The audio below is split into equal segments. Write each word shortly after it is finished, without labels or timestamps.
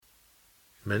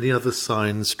Many other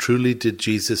signs truly did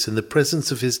Jesus in the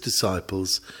presence of his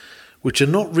disciples, which are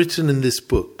not written in this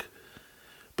book.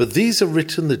 But these are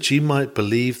written that ye might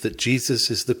believe that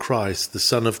Jesus is the Christ, the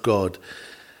Son of God,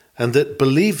 and that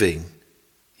believing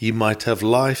ye might have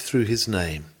life through his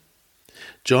name.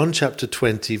 John chapter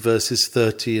 20, verses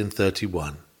 30 and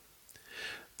 31.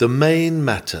 The main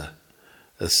matter,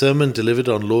 a sermon delivered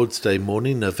on Lord's Day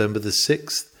morning, November the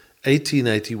 6th,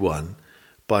 1881,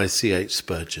 by C.H.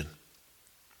 Spurgeon.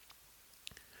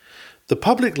 The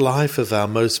public life of our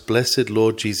most blessed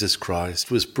Lord Jesus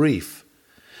Christ was brief.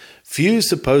 Few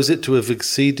suppose it to have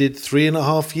exceeded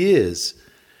 3.5 years,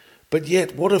 but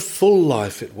yet what a full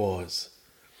life it was.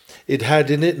 It had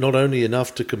in it not only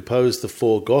enough to compose the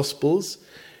 4 Gospels,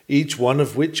 each one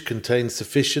of which contained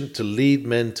sufficient to lead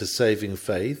men to saving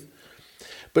faith,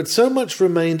 but so much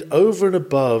remained over and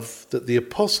above that the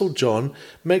Apostle John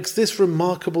makes this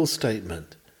remarkable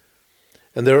statement.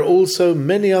 And there are also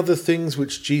many other things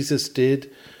which Jesus did,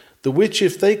 the which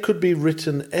if they could be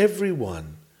written every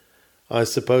one, I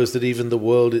suppose that even the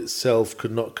world itself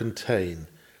could not contain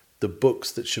the books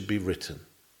that should be written.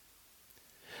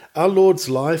 Our Lord's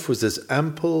life was as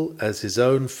ample as his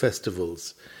own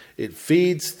festivals. It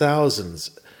feeds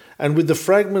thousands, and with the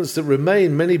fragments that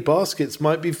remain, many baskets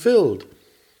might be filled.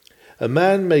 A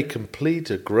man may complete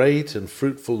a great and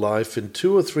fruitful life in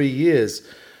 2 or 3 years,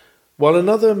 while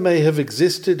another may have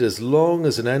existed as long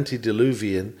as an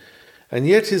antediluvian, and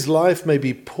yet his life may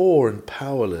be poor and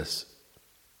powerless.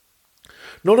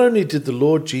 Not only did the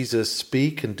Lord Jesus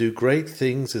speak and do great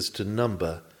things as to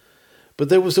number, but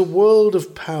there was a world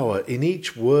of power in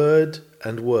each word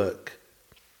and work.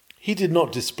 He did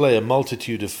not display a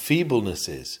multitude of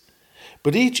feeblenesses,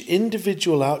 but each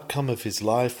individual outcome of his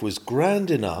life was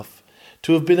grand enough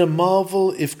to have been a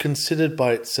marvel if considered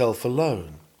by itself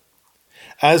alone.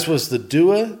 As was the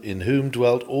doer, in whom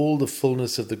dwelt all the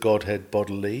fullness of the Godhead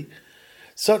bodily,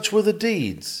 such were the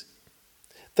deeds.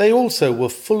 They also were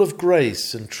full of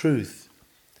grace and truth.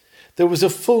 There was a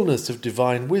fullness of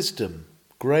divine wisdom,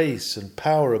 grace and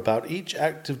power about each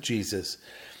act of Jesus.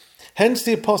 Hence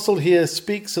the apostle here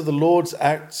speaks of the Lord's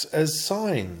acts as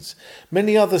signs.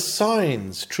 Many other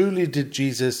signs truly did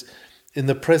Jesus in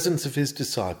the presence of his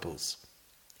disciples.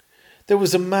 There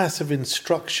was a mass of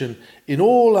instruction in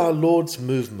all our Lord's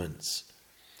movements.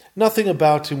 Nothing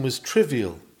about him was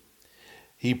trivial.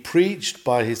 He preached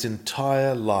by his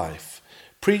entire life,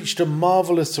 preached a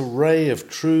marvelous array of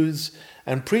truths,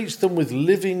 and preached them with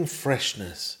living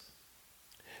freshness.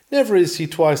 Never is he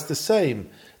twice the same,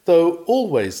 though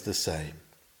always the same.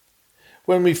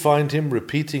 When we find him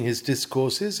repeating his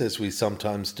discourses, as we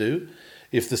sometimes do,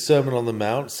 if the Sermon on the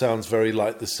Mount sounds very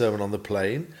like the Sermon on the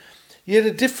Plain, yet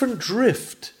a different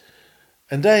drift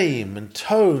and aim and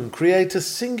tone create a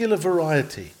singular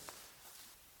variety.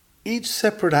 Each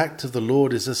separate act of the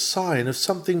Lord is a sign of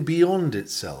something beyond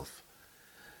itself,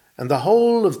 and the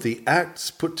whole of the acts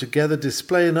put together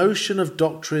display an ocean of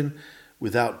doctrine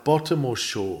without bottom or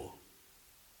shore.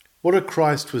 What a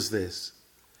Christ was this!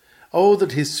 Oh,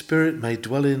 that his Spirit may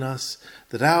dwell in us,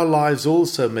 that our lives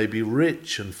also may be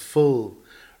rich and full,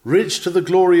 rich to the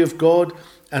glory of God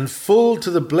and full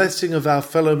to the blessing of our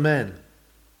fellow men.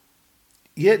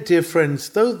 Yet, dear friends,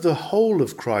 though the whole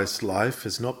of Christ's life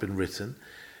has not been written,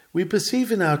 we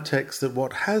perceive in our text that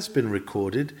what has been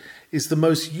recorded is the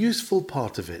most useful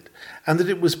part of it, and that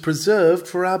it was preserved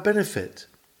for our benefit.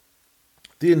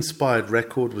 The inspired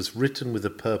record was written with a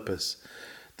purpose.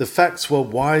 The facts were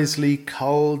wisely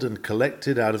culled and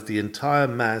collected out of the entire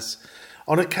mass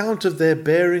on account of their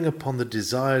bearing upon the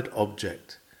desired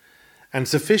object, and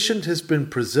sufficient has been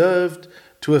preserved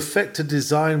to effect a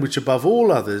design which above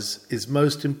all others is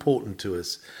most important to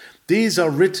us. These are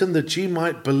written that ye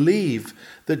might believe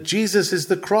that Jesus is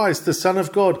the Christ, the Son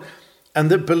of God, and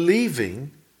that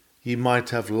believing ye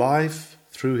might have life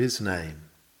through his name.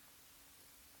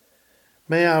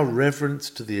 May our reverence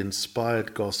to the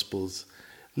inspired Gospels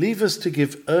leave us to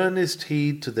give earnest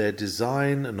heed to their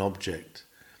design and object,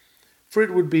 for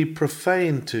it would be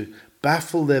profane to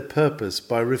baffle their purpose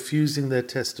by refusing their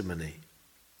testimony.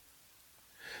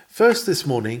 First this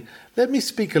morning, let me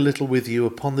speak a little with you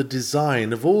upon the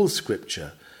design of all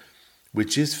Scripture,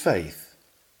 which is faith.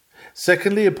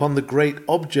 Secondly, upon the great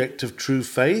object of true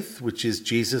faith, which is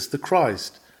Jesus the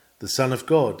Christ, the Son of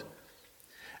God.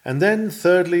 And then,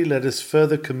 thirdly, let us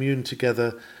further commune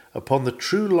together upon the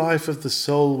true life of the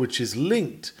soul, which is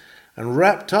linked and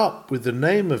wrapped up with the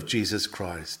name of Jesus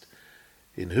Christ,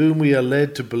 in whom we are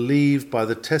led to believe by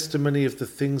the testimony of the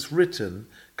things written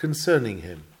concerning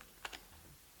him.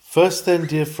 First then,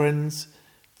 dear friends,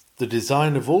 the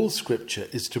design of all Scripture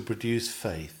is to produce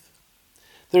faith.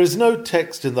 There is no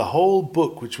text in the whole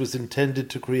book which was intended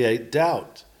to create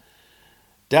doubt.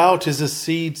 Doubt is a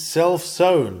seed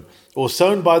self-sown or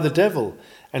sown by the devil,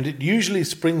 and it usually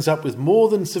springs up with more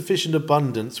than sufficient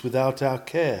abundance without our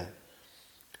care.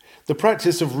 The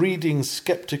practice of reading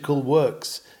skeptical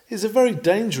works is a very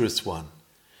dangerous one.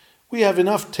 We have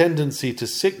enough tendency to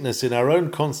sickness in our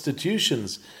own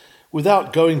constitutions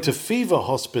without going to fever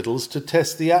hospitals to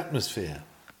test the atmosphere.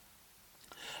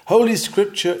 Holy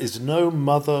Scripture is no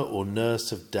mother or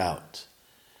nurse of doubt.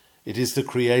 It is the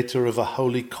creator of a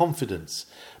holy confidence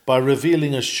by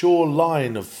revealing a sure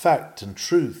line of fact and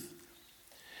truth.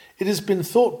 It has been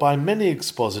thought by many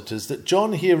expositors that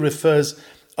John here refers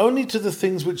only to the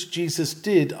things which Jesus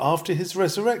did after his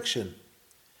resurrection.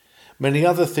 Many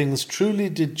other things truly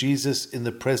did Jesus in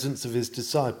the presence of his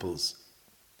disciples.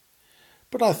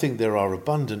 But I think there are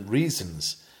abundant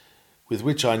reasons, with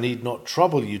which I need not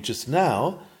trouble you just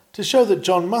now, to show that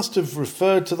John must have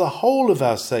referred to the whole of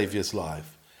our Saviour's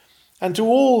life, and to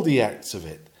all the acts of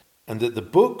it, and that the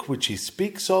book which he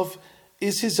speaks of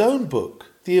is his own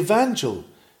book, the Evangel,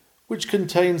 which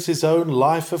contains his own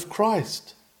life of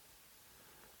Christ.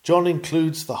 John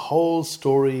includes the whole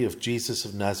story of Jesus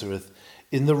of Nazareth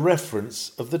in the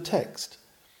reference of the text.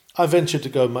 I venture to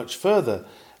go much further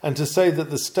and to say that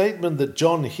the statement that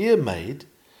John here made,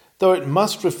 though it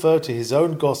must refer to his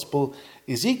own gospel,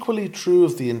 is equally true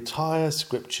of the entire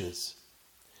Scriptures.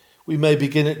 We may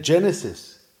begin at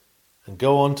Genesis and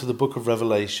go on to the book of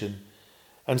Revelation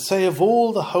and say of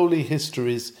all the holy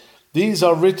histories, these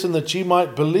are written that ye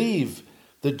might believe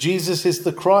that Jesus is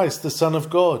the Christ, the Son of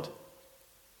God.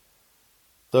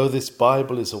 Though this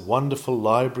Bible is a wonderful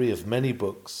library of many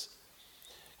books,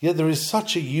 yet there is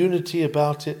such a unity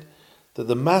about it that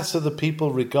the mass of the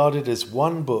people regard it as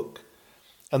one book,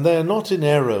 and they are not in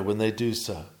error when they do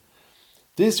so.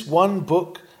 This one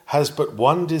book has but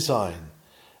one design,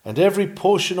 and every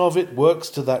portion of it works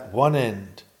to that one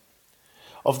end.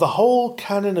 Of the whole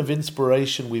canon of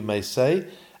inspiration we may say,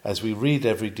 as we read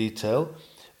every detail,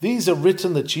 these are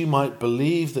written that ye might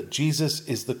believe that Jesus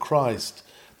is the Christ,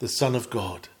 the Son of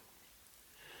God.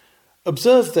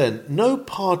 Observe then, no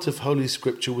part of Holy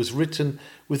Scripture was written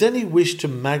with any wish to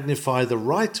magnify the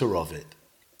writer of it.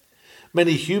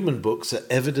 Many human books are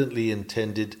evidently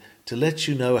intended to let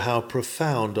you know how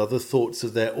profound are the thoughts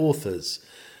of their authors,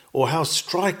 or how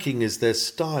striking is their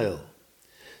style.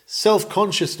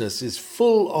 Self-consciousness is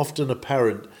full often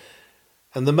apparent,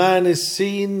 and the man is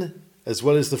seen as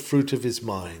well as the fruit of his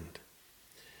mind.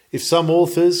 If some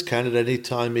authors can at any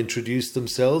time introduce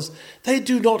themselves, they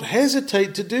do not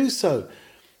hesitate to do so,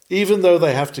 even though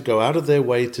they have to go out of their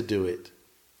way to do it.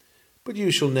 But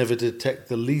you shall never detect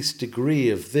the least degree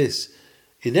of this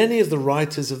in any of the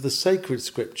writers of the sacred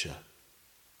Scripture.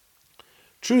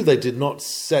 True, they did not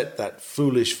set that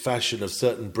foolish fashion of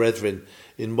certain brethren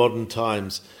in modern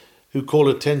times who call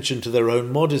attention to their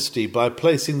own modesty by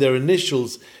placing their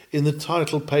initials in the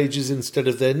title pages instead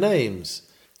of their names.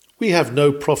 We have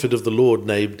no prophet of the Lord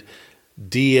named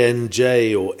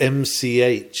DNJ or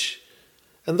MCH,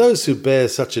 and those who bear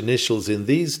such initials in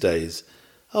these days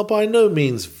are by no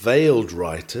means veiled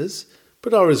writers,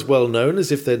 but are as well known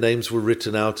as if their names were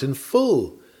written out in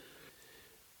full.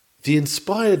 The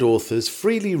inspired authors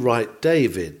freely write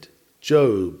David,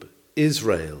 Job,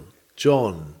 Israel,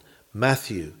 John,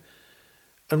 Matthew.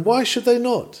 And why should they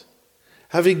not?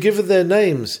 Having given their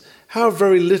names, how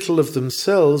very little of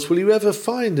themselves will you ever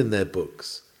find in their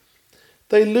books?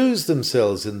 They lose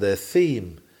themselves in their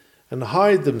theme and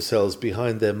hide themselves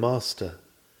behind their master.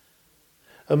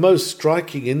 A most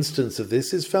striking instance of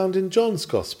this is found in John's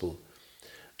Gospel.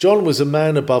 John was a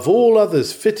man above all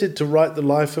others fitted to write the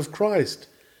life of Christ.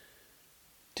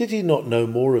 Did he not know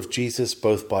more of Jesus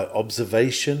both by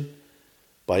observation,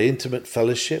 by intimate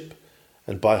fellowship,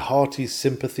 and by hearty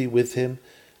sympathy with him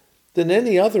than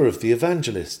any other of the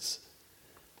evangelists?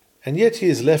 And yet he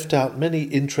has left out many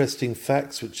interesting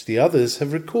facts which the others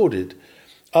have recorded.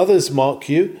 Others, mark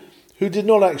you, who did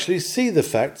not actually see the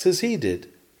facts as he did.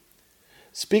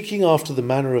 Speaking after the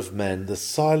manner of men, the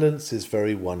silence is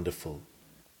very wonderful.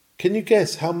 Can you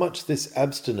guess how much this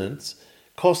abstinence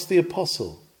cost the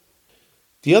apostle?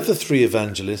 The other three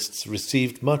evangelists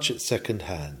received much at second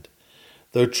hand,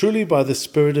 though truly by the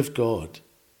Spirit of God.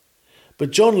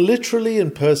 But John literally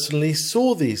and personally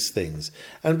saw these things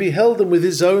and beheld them with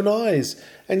his own eyes,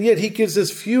 and yet he gives us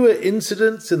fewer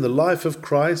incidents in the life of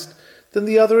Christ than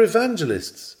the other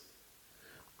evangelists.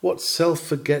 What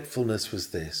self-forgetfulness was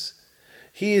this?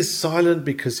 He is silent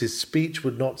because his speech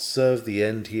would not serve the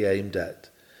end he aimed at.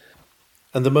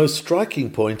 And the most striking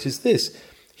point is this: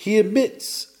 he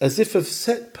omits, as if of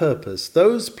set purpose,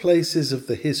 those places of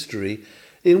the history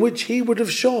in which he would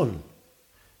have shone.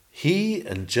 He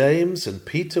and James and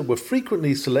Peter were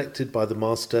frequently selected by the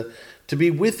Master to be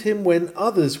with him when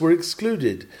others were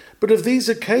excluded, but of these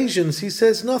occasions he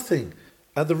says nothing.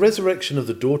 At the resurrection of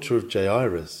the daughter of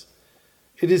Jairus,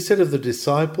 it is said of the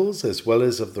disciples as well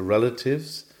as of the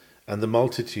relatives and the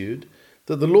multitude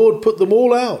that the Lord put them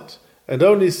all out and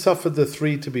only suffered the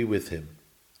 3 to be with him.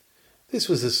 This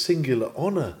was a singular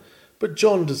honour, but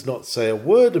John does not say a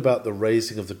word about the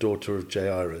raising of the daughter of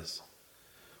Jairus.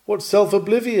 What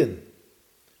self-oblivion!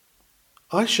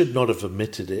 I should not have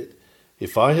omitted it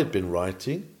if I had been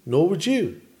writing, nor would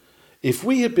you. If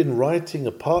we had been writing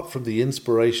apart from the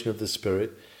inspiration of the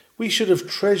Spirit, we should have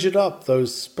treasured up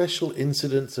those special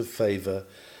incidents of favour,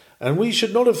 and we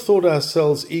should not have thought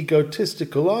ourselves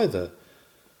egotistical either,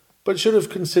 but should have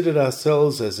considered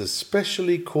ourselves as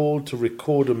especially called to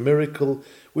record a miracle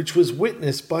which was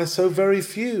witnessed by so very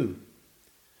few.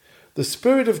 The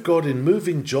Spirit of God, in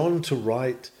moving John to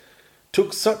write,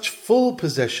 took such full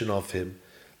possession of him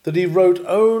that he wrote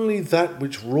only that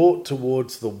which wrought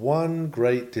towards the one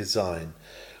great design.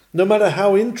 No matter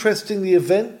how interesting the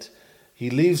event, he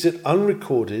leaves it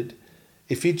unrecorded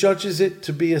if he judges it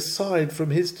to be aside from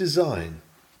his design.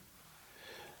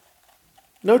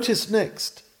 Notice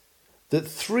next that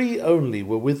 3 only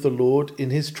were with the Lord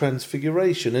in his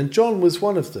transfiguration, and John was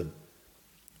one of them.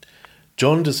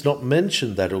 John does not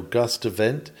mention that august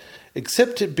event,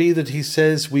 except it be that he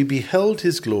says, "We beheld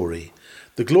his glory.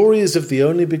 The glory is of the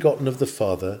only begotten of the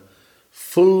Father,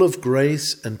 full of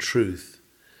grace and truth,"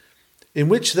 in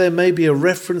which there may be a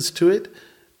reference to it,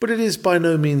 but it is by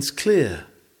no means clear.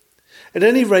 At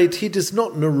any rate, he does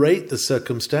not narrate the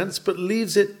circumstance, but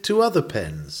leaves it to other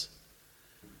pens.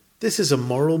 This is a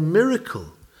moral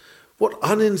miracle. What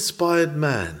uninspired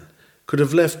man could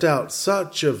have left out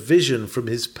such a vision from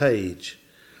his page?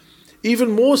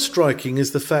 Even more striking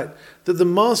is the fact that the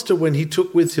Master, when he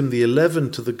took with him the 11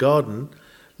 to the garden,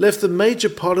 left the major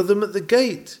part of them at the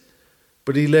gate,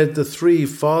 but he led the 3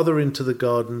 farther into the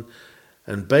garden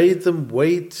and bade them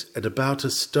wait at about a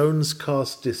stone's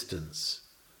cast distance,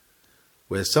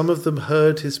 where some of them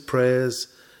heard his prayers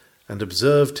and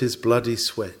observed his bloody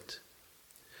sweat.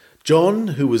 John,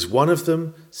 who was one of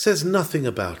them, says nothing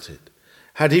about it.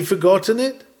 Had he forgotten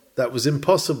it? That was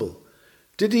impossible.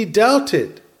 Did he doubt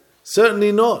it?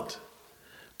 Certainly not.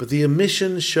 But the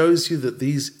omission shows you that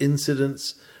these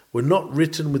incidents were not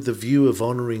written with the view of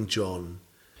honouring John,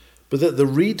 but that the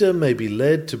reader may be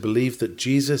led to believe that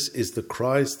Jesus is the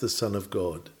Christ, the Son of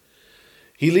God.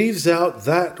 He leaves out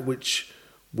that which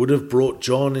would have brought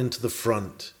John into the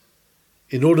front,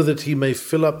 in order that he may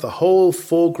fill up the whole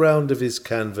foreground of his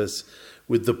canvas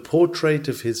with the portrait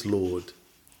of his Lord.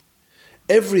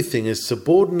 Everything is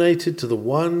subordinated to the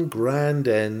one grand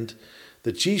end,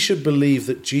 that ye should believe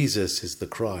that Jesus is the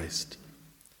Christ.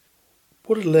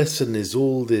 What a lesson is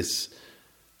all this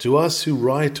to us who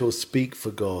write or speak for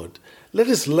God. Let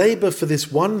us labour for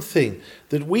this one thing,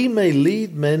 that we may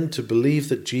lead men to believe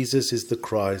that Jesus is the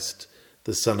Christ,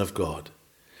 the Son of God.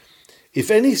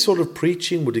 If any sort of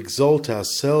preaching would exalt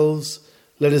ourselves,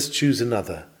 let us choose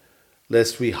another,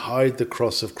 lest we hide the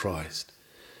cross of Christ.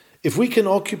 If we can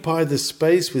occupy the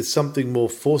space with something more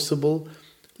forcible,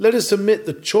 let us omit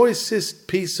the choicest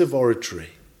piece of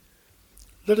oratory.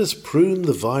 Let us prune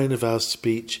the vine of our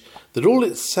speech, that all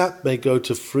its sap may go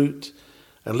to fruit,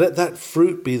 and let that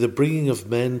fruit be the bringing of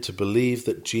men to believe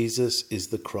that Jesus is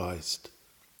the Christ.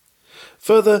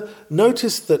 Further,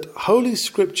 notice that Holy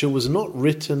Scripture was not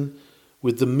written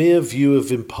with the mere view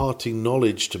of imparting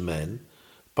knowledge to men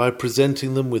by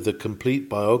presenting them with a complete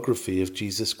biography of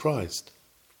Jesus Christ.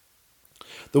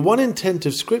 The one intent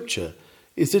of Scripture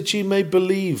is that ye may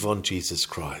believe on Jesus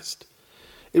Christ.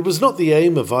 It was not the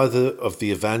aim of either of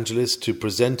the evangelists to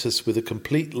present us with a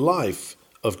complete life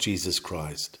of Jesus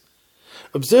Christ.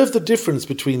 Observe the difference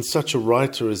between such a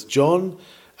writer as John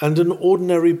and an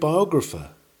ordinary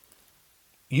biographer.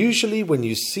 Usually when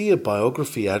you see a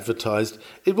biography advertised,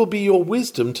 it will be your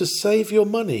wisdom to save your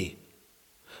money.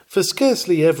 For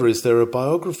scarcely ever is there a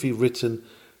biography written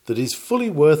that is fully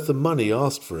worth the money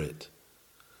asked for it.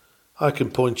 I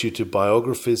can point you to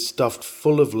biographies stuffed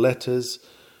full of letters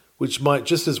which might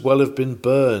just as well have been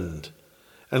burned,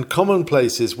 and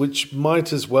commonplaces which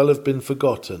might as well have been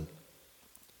forgotten.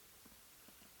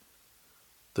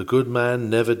 The good man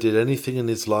never did anything in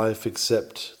his life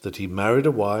except that he married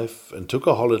a wife and took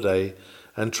a holiday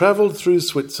and travelled through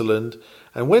Switzerland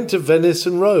and went to Venice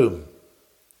and Rome.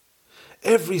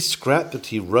 Every scrap that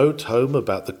he wrote home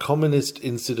about the commonest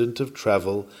incident of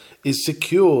travel is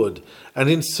secured and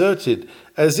inserted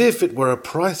as if it were a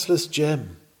priceless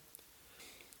gem.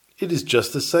 It is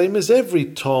just the same as every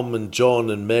Tom and John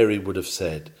and Mary would have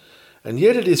said, and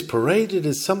yet it is paraded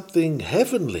as something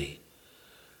heavenly.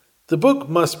 The book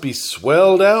must be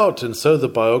swelled out, and so the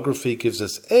biography gives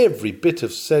us every bit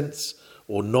of sense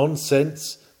or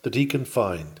nonsense that he can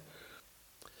find.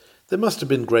 There must have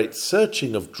been great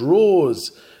searching of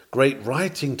drawers, great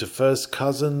writing to first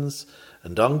cousins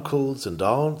and uncles and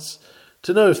aunts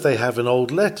to know if they have an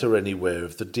old letter anywhere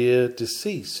of the dear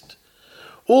deceased.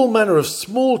 All manner of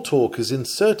small talk is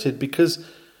inserted because,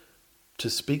 to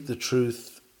speak the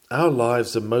truth, our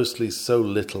lives are mostly so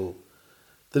little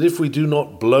that if we do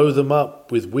not blow them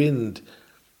up with wind,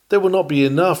 there will not be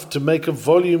enough to make a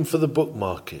volume for the book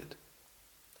market.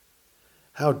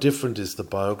 How different is the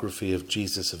biography of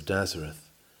Jesus of Nazareth.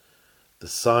 The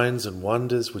signs and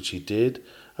wonders which he did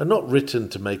are not written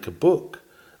to make a book.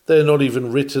 They are not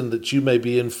even written that you may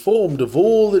be informed of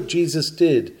all that Jesus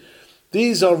did.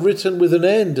 These are written with an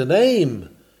end, an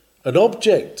aim, an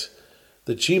object,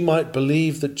 that ye might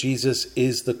believe that Jesus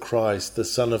is the Christ, the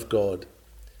Son of God.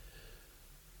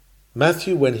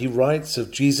 Matthew, when he writes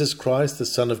of Jesus Christ, the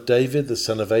son of David, the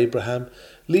son of Abraham,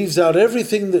 leaves out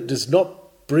everything that does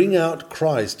not bring out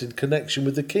Christ in connection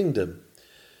with the kingdom.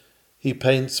 He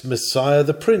paints Messiah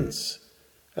the Prince,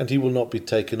 and he will not be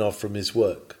taken off from his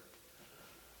work.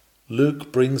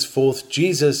 Luke brings forth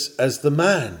Jesus as the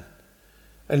man,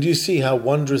 and you see how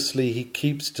wondrously he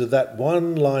keeps to that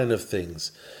one line of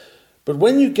things. But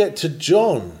when you get to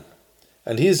John,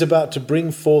 and he is about to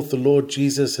bring forth the Lord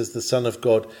Jesus as the Son of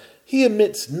God, he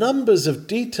omits numbers of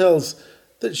details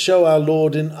that show our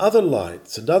Lord in other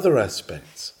lights and other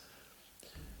aspects.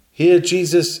 Here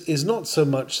Jesus is not so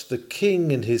much the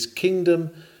king in his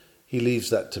kingdom, he leaves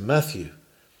that to Matthew.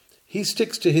 He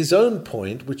sticks to his own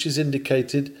point, which is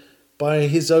indicated by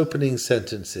his opening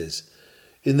sentences.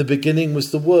 In the beginning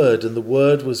was the Word, and the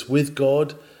Word was with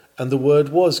God, and the Word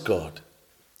was God.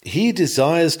 He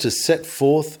desires to set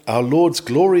forth our Lord's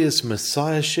glorious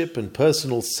messiahship and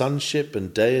personal sonship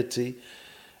and deity,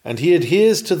 and he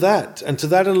adheres to that and to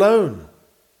that alone.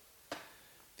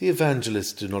 The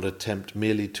evangelists do not attempt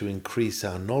merely to increase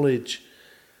our knowledge,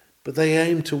 but they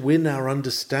aim to win our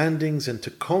understandings and to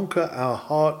conquer our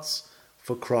hearts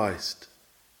for Christ.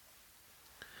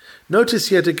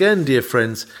 Notice yet again, dear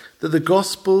friends, that the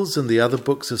Gospels and the other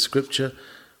books of Scripture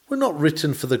were not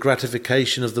written for the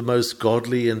gratification of the most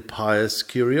godly and pious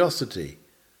curiosity.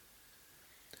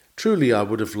 Truly, I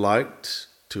would have liked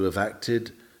to have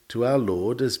acted to our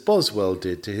Lord as Boswell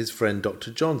did to his friend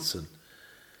Dr. Johnson.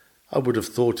 I would have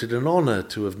thought it an honour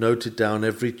to have noted down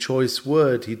every choice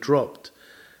word he dropped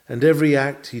and every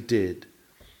act he did.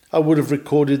 I would have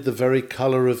recorded the very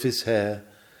colour of his hair,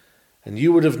 and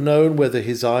you would have known whether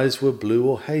his eyes were blue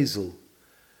or hazel.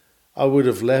 I would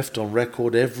have left on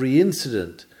record every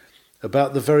incident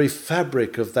about the very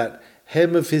fabric of that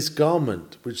hem of his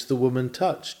garment which the woman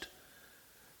touched.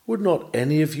 Would not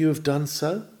any of you have done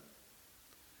so?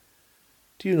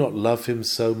 Do you not love him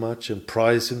so much and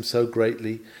prize him so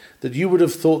greatly that you would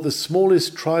have thought the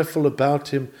smallest trifle about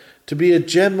him to be a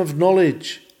gem of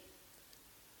knowledge?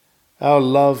 Our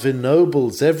love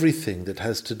ennobles everything that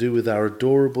has to do with our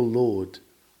adorable Lord.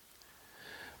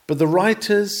 But the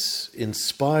writers,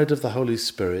 inspired of the Holy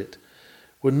Spirit,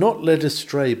 were not led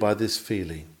astray by this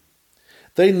feeling.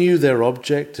 They knew their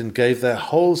object and gave their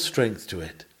whole strength to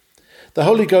it. The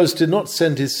Holy Ghost did not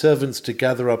send his servants to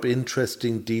gather up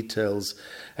interesting details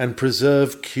and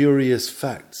preserve curious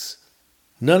facts.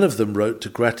 None of them wrote to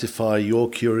gratify your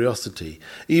curiosity,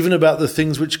 even about the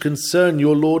things which concern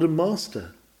your Lord and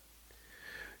Master.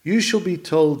 You shall be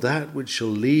told that which shall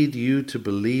lead you to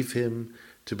believe him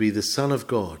to be the Son of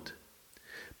God.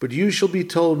 But you shall be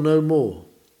told no more.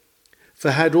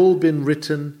 For had all been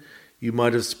written, you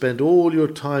might have spent all your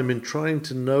time in trying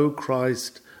to know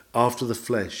Christ after the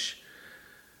flesh.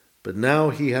 But now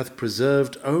he hath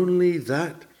preserved only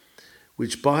that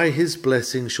which by his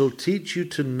blessing shall teach you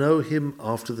to know him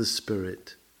after the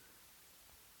Spirit.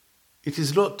 It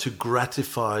is not to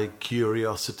gratify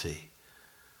curiosity,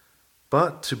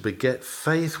 but to beget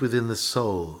faith within the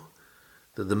soul,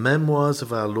 that the memoirs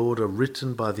of our Lord are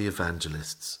written by the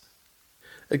evangelists.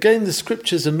 Again, the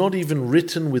Scriptures are not even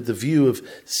written with the view of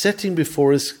setting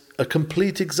before us a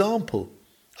complete example.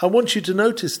 I want you to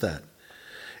notice that.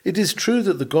 It is true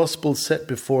that the Gospels set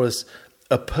before us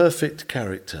a perfect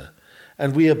character,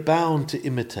 and we are bound to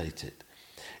imitate it.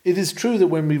 It is true that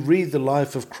when we read the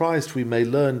life of Christ, we may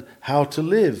learn how to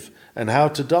live and how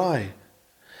to die.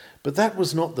 But that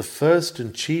was not the first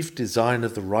and chief design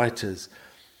of the writers.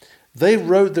 They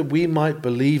wrote that we might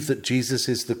believe that Jesus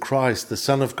is the Christ, the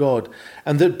Son of God,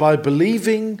 and that by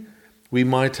believing we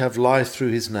might have life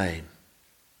through his name.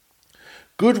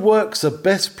 Good works are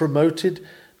best promoted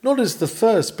not as the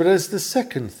first, but as the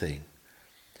second thing.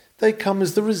 They come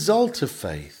as the result of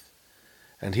faith.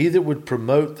 And he that would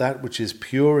promote that which is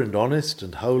pure and honest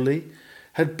and holy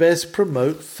had best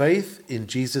promote faith in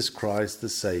Jesus Christ the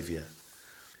Saviour.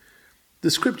 The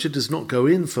Scripture does not go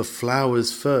in for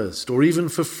flowers first, or even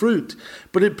for fruit,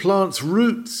 but it plants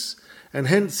roots, and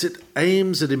hence it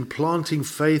aims at implanting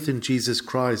faith in Jesus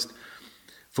Christ.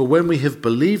 For when we have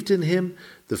believed in him,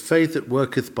 the faith that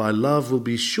worketh by love will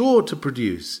be sure to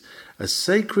produce a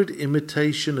sacred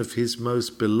imitation of his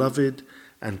most beloved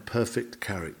and perfect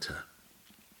character.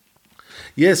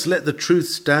 Yes, let the truth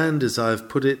stand as I have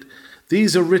put it.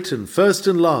 These are written, first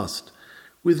and last,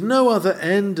 with no other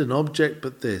end and object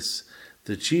but this,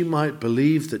 that ye might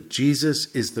believe that Jesus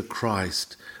is the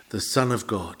Christ, the Son of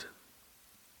God.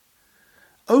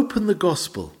 Open the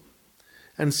Gospel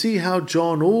and see how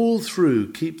John all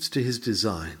through keeps to his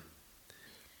design.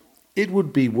 It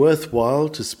would be worthwhile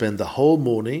to spend the whole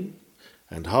morning,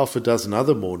 and half a dozen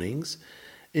other mornings,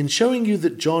 in showing you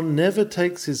that John never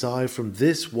takes his eye from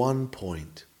this one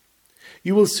point.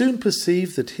 You will soon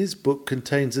perceive that his book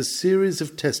contains a series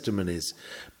of testimonies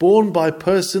borne by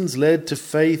persons led to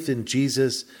faith in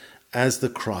Jesus as the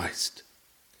Christ.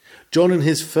 John in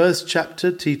his first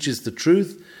chapter teaches the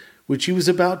truth which he was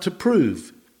about to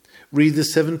prove. Read the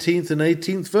 17th and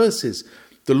 18th verses.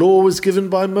 The law was given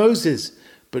by Moses,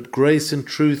 but grace and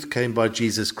truth came by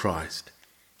Jesus Christ.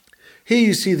 Here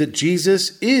you see that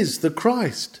Jesus is the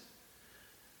Christ.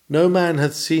 No man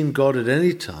hath seen God at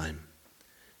any time.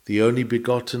 The only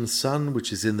begotten Son,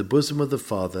 which is in the bosom of the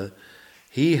Father,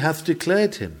 he hath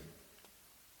declared him.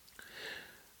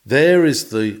 There is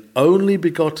the only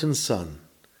begotten Son,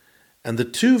 and the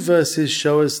two verses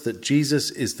show us that Jesus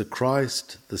is the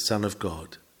Christ, the Son of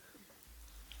God.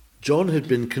 John had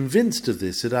been convinced of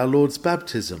this at our Lord's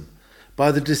baptism,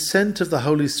 by the descent of the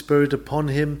Holy Spirit upon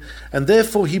him, and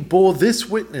therefore he bore this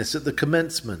witness at the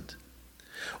commencement.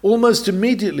 Almost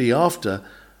immediately after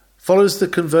follows the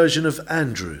conversion of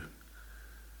Andrew.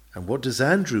 And what does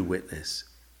Andrew witness?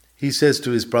 He says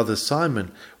to his brother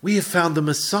Simon, "We have found the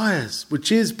Messiah,"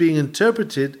 which is, being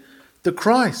interpreted, the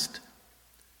Christ.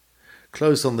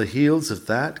 Close on the heels of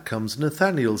that comes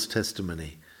Nathanael's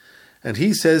testimony. And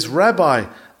he says, "Rabbi,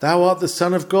 thou art the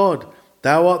Son of God,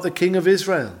 thou art the King of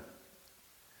Israel."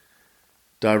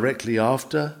 Directly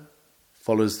after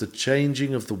follows the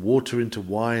changing of the water into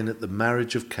wine at the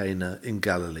marriage of Cana in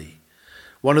Galilee,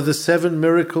 one of the 7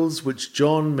 miracles which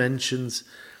John mentions,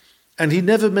 and he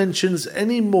never mentions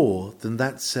any more than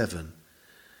that 7.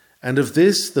 And of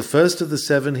this, the first of the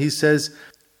 7, he says,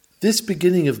 "This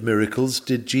beginning of miracles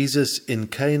did Jesus in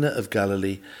Cana of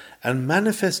Galilee, and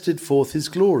manifested forth his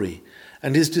glory,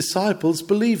 and his disciples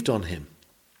believed on him."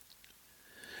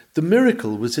 The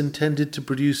miracle was intended to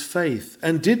produce faith,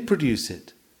 and did produce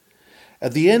it.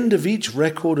 At the end of each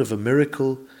record of a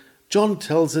miracle, John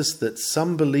tells us that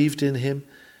some believed in him,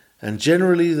 and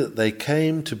generally that they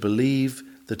came to believe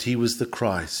that he was the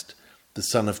Christ, the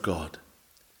Son of God.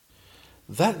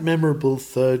 That memorable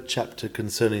 3rd chapter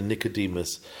concerning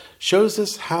Nicodemus shows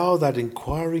us how that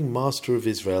inquiring master of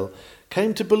Israel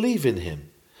came to believe in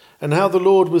him, and how the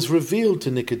Lord was revealed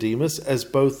to Nicodemus as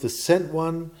both the sent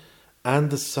one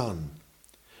and the Son.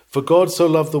 For God so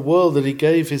loved the world that he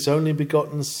gave his only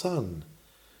begotten Son,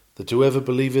 that whoever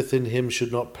believeth in him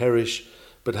should not perish,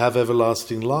 but have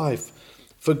everlasting life.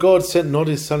 For God sent not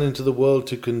his Son into the world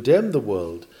to condemn the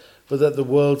world, but that the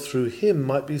world through him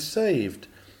might be saved.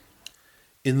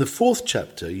 In the 4th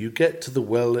chapter you get to the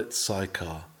well at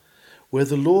Sychar, where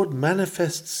the Lord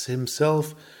manifests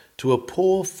himself to a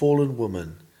poor fallen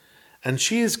woman, and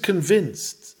she is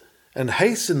convinced and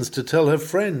hastens to tell her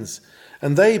friends,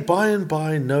 and they by and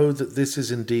by know that this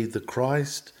is indeed the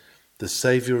Christ, the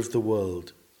Saviour of the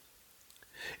world.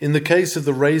 In the case of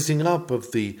the raising up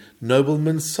of the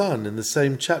nobleman's son in the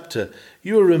same chapter,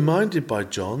 you are reminded by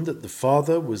John that the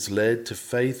Father was led to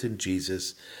faith in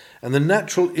Jesus, and the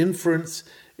natural inference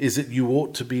is that you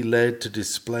ought to be led to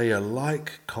display a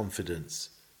like confidence.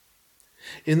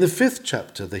 In the 5th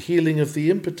chapter, the healing of the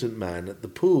impotent man at the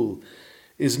pool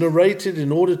is narrated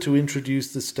in order to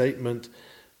introduce the statement,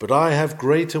 "But I have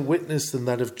greater witness than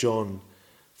that of John,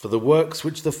 for the works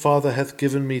which the Father hath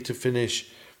given me to finish,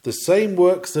 the same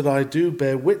works that I do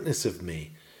bear witness of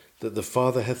me, that the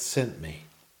Father hath sent me."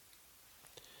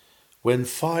 When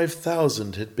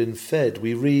 5,000 had been fed,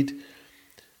 we read,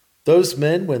 "Those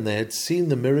men, when they had seen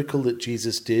the miracle that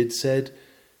Jesus did, said,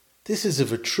 This is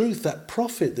of a truth that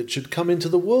prophet that should come into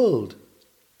the world."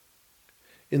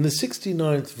 In the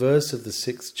 69th verse of the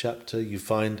 6th chapter, you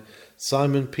find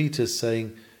Simon Peter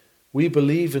saying, We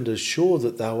believe and are sure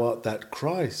that thou art that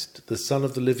Christ, the Son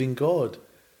of the living God.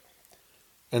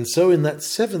 And so in that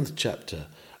 7th chapter,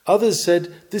 others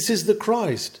said, This is the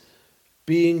Christ,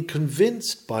 being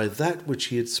convinced by that which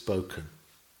he had spoken.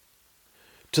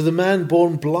 To the man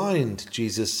born blind,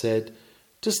 Jesus said,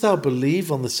 Dost thou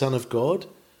believe on the Son of God?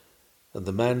 And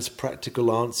the man's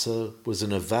practical answer was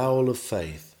an avowal of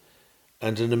faith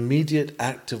and an immediate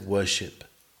act of worship.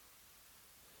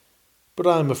 But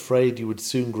I am afraid you would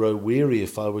soon grow weary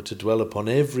if I were to dwell upon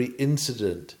every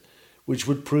incident which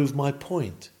would prove my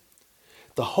point.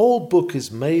 The whole book is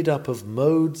made up of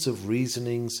modes of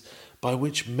reasonings by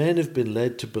which men have been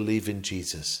led to believe in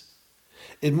Jesus.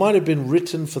 It might have been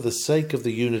written for the sake of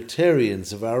the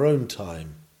Unitarians of our own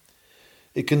time.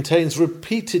 It contains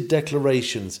repeated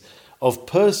declarations of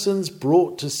persons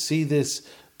brought to see this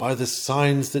by the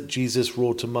signs that Jesus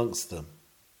wrought amongst them.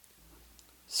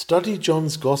 Study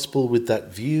John's Gospel with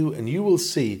that view, and you will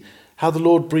see how the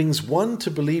Lord brings one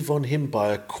to believe on him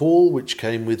by a call which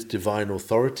came with divine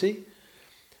authority,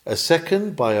 a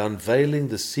second by unveiling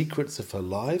the secrets of her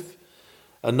life,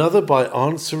 another by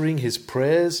answering his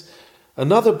prayers,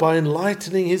 another by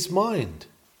enlightening his mind.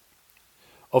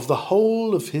 Of the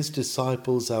whole of his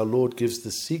disciples, our Lord gives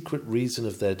the secret reason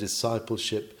of their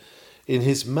discipleship in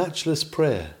his matchless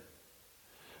prayer.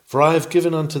 For I have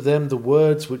given unto them the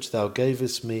words which thou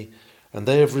gavest me, and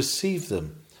they have received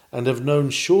them, and have known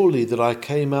surely that I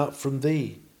came out from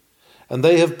thee, and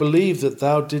they have believed that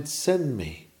thou didst send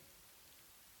me.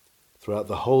 Throughout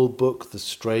the whole book the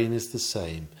strain is the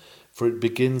same, for it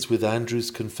begins with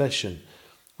Andrew's confession,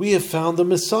 We have found the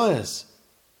Messiah,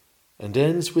 and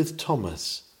ends with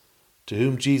Thomas, to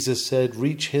whom Jesus said,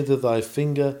 Reach hither thy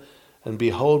finger, and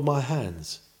behold my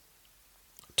hands.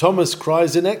 Thomas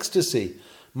cries in ecstasy,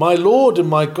 My Lord and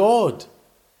my God!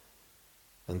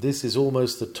 And this is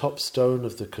almost the top stone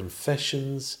of the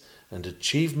confessions and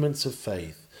achievements of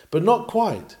faith, but not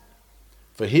quite.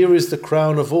 For here is the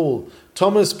crown of all.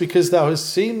 Thomas, because thou hast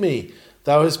seen me,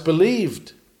 thou hast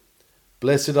believed.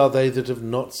 Blessed are they that have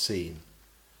not seen,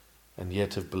 and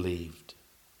yet have believed.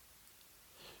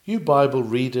 You Bible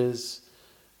readers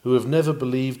who have never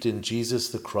believed in Jesus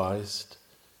the Christ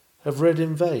have read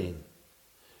in vain.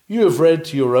 You have read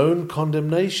to your own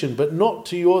condemnation, but not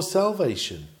to your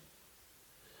salvation.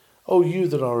 O you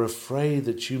that are afraid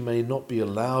that you may not be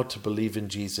allowed to believe in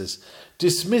Jesus,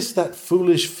 dismiss that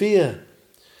foolish fear.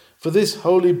 For this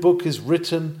holy book is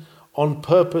written on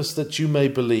purpose that you may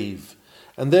believe,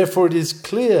 and therefore it is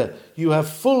clear you have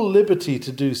full liberty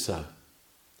to do so.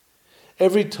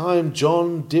 Every time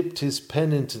John dipped his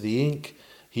pen into the ink,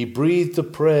 he breathed the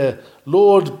prayer,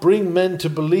 Lord, bring men to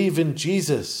believe in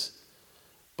Jesus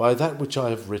by that which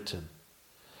I have written.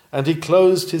 And he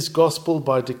closed his gospel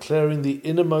by declaring the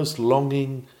innermost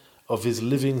longing of his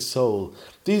living soul.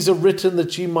 These are written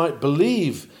that ye might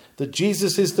believe that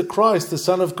Jesus is the Christ, the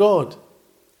Son of God.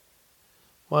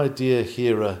 My dear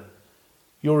hearer,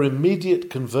 your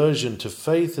immediate conversion to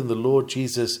faith in the Lord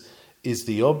Jesus is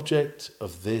the object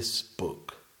of this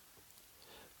book.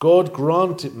 God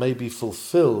grant it may be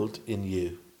fulfilled in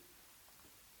you.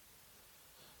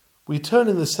 We turn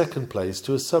in the second place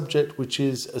to a subject which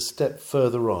is a step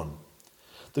further on.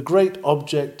 The great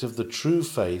object of the true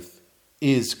faith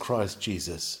is Christ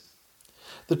Jesus.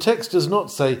 The text does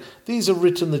not say, These are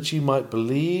written that ye might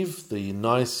believe the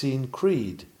Nicene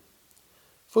Creed.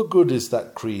 For good as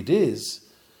that creed is,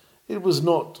 it was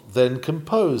not then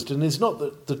composed and is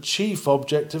not the chief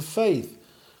object of faith.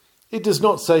 It does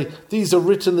not say, These are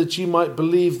written that ye might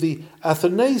believe the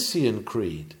Athanasian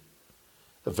Creed.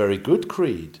 A very good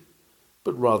creed,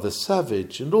 but rather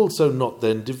savage, and also not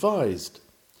then devised.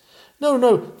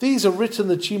 No, these are written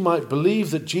that ye might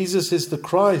believe that Jesus is the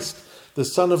Christ, the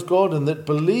Son of God, and that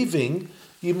believing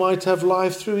ye might have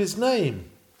life through his name.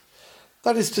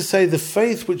 That is to say, the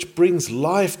faith which brings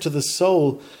life to the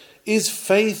soul is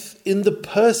faith in the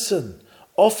person,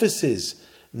 offices,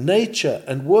 nature,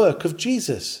 and work of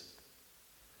Jesus.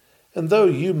 And though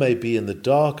you may be in the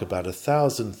dark about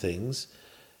 1,000 things,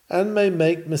 and may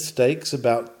make mistakes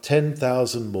about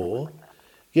 10,000 more,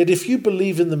 yet if you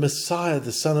believe in the Messiah,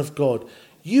 the Son of God,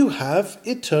 you have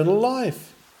eternal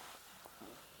life.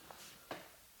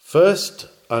 First,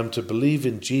 I am to believe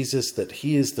in Jesus that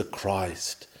he is the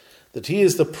Christ, that he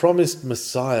is the promised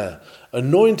Messiah,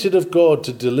 anointed of God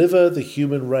to deliver the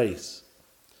human race.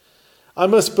 I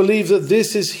must believe that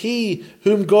this is he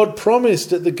whom God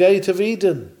promised at the gate of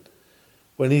Eden,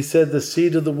 when he said, The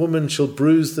seed of the woman shall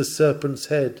bruise the serpent's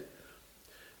head.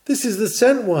 This is the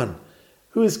sent one,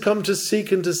 who has come to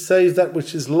seek and to save that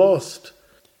which is lost.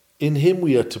 In him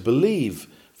we are to believe,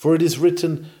 for it is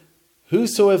written,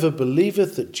 Whosoever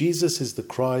believeth that Jesus is the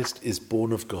Christ is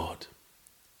born of God.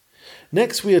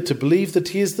 Next, we are to believe that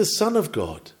he is the Son of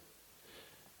God.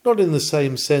 Not in the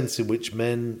same sense in which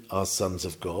men are sons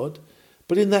of God,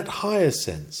 but in that higher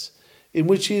sense in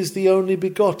which he is the only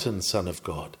begotten Son of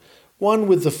God, one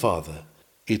with the Father,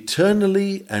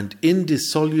 eternally and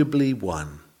indissolubly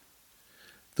one.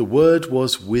 The Word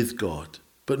was with God,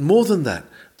 but more than that,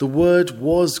 the Word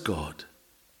was God.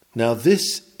 Now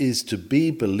this is to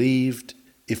be believed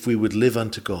if we would live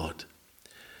unto God.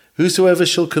 Whosoever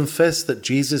shall confess that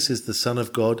Jesus is the Son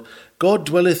of God, God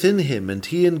dwelleth in him, and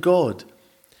he in God.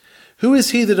 Who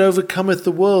is he that overcometh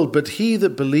the world, but he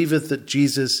that believeth that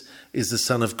Jesus is the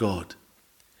Son of God?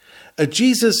 A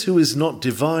Jesus who is not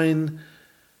divine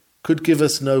could give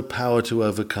us no power to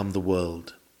overcome the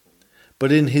world,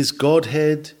 but in his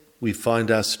Godhead we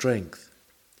find our strength.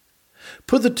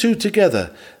 Put the two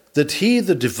together, that he,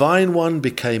 the divine one,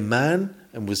 became man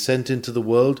and was sent into the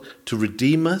world to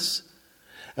redeem us,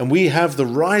 and we have the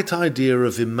right idea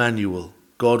of Emmanuel,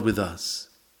 God with us.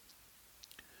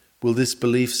 Will this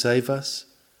belief save us?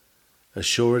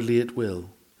 Assuredly it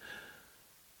will.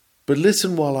 But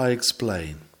listen while I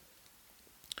explain.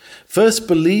 First,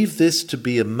 believe this to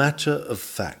be a matter of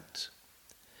fact.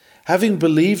 Having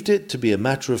believed it to be a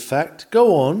matter of fact,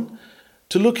 go on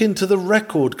to look into the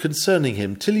record concerning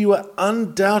him till you are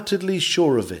undoubtedly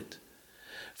sure of it.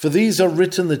 For these are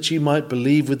written that ye might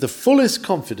believe with the fullest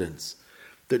confidence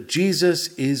that Jesus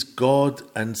is God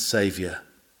and Saviour.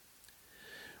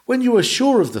 When you are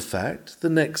sure of the fact, the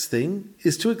next thing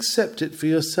is to accept it for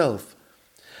yourself.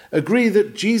 Agree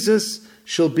that Jesus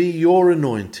shall be your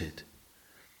anointed,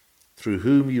 through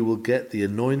whom you will get the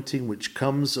anointing which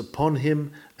comes upon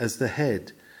him as the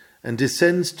head, and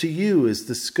descends to you as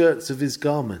the skirts of his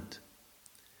garment.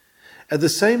 At the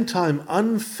same time,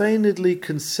 unfeignedly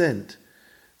consent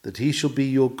that he shall be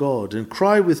your God, and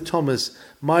cry with Thomas,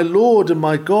 My Lord and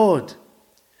my God.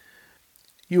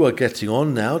 You are getting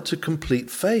on now to complete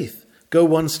faith. Go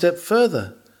one step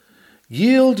further.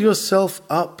 Yield yourself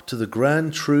up to the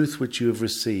grand truth which you have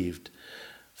received,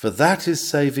 for that is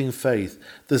saving faith,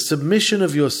 the submission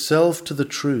of yourself to the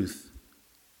truth.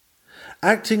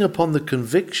 Acting upon the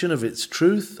conviction of its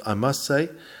truth, I must say,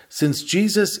 since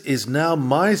Jesus is now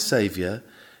my Saviour,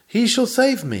 he shall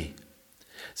save me.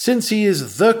 Since he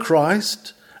is the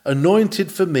Christ,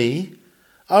 anointed for me,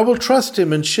 I will trust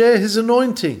him and share his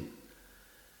anointing.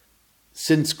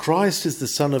 Since Christ is the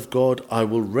Son of God, I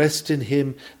will rest in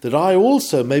him, that I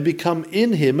also may become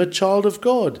in him a child of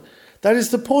God. That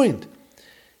is the point.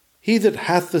 He that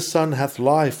hath the Son hath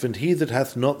life, and he that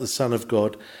hath not the Son of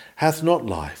God hath not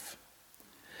life.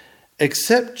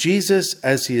 Accept Jesus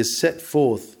as he is set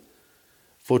forth,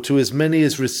 for to as many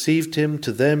as received him,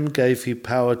 to them gave he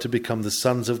power to become the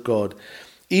sons of God,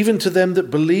 even to them that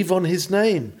believe on his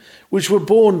name, which were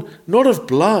born not of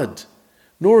blood,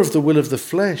 nor of the will of the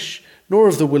flesh, nor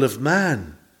of the will of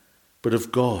man, but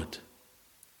of God.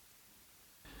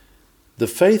 The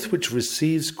faith which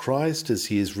receives Christ as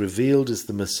he is revealed as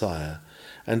the Messiah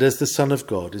and as the Son of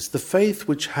God is the faith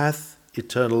which hath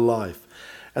eternal life.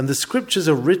 And the Scriptures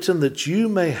are written that you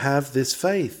may have this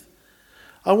faith.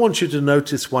 I want you to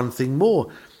notice one thing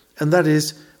more, and that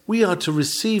is, we are to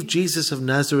receive Jesus of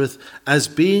Nazareth as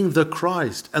being the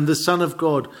Christ and the Son of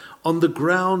God on the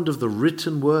ground of the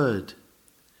written word.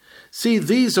 See,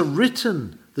 these are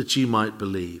written that ye might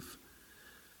believe.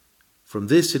 From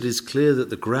this it is clear that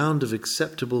the ground of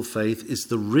acceptable faith is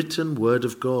the written word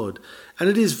of God, and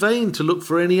it is vain to look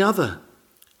for any other.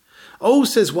 Oh,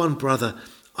 says one brother,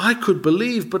 I could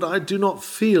believe, but I do not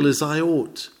feel as I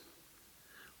ought.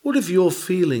 What have your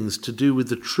feelings to do with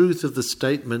the truth of the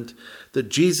statement that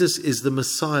Jesus is the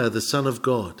Messiah, the Son of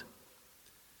God?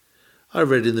 I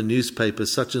read in the newspaper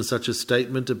such and such a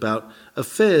statement about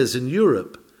affairs in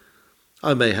Europe.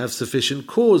 I may have sufficient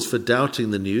cause for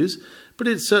doubting the news, but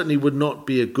it certainly would not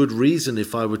be a good reason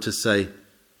if I were to say,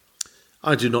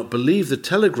 I do not believe the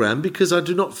telegram because I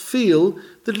do not feel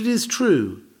that it is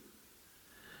true.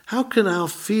 How can our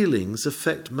feelings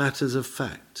affect matters of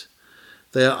fact?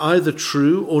 They are either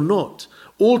true or not,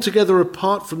 altogether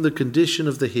apart from the condition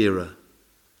of the hearer.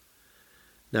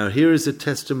 Now here is a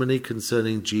testimony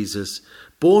concerning Jesus,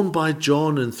 borne by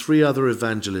John and 3 other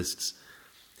evangelists.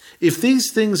 If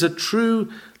these things are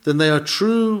true, then they are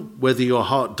true whether your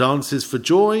heart dances for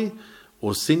joy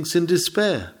or sinks in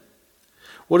despair.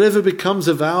 Whatever becomes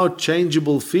of our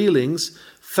changeable feelings,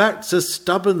 facts are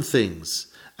stubborn things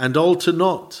and alter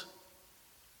not.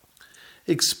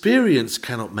 Experience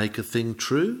cannot make a thing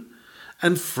true,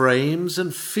 and frames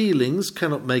and feelings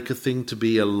cannot make a thing to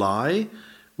be a lie,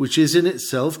 which is in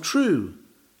itself true.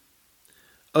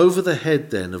 Over the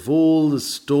head, then, of all the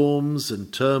storms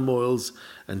and turmoils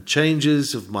and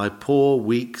changes of my poor,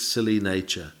 weak, silly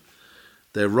nature,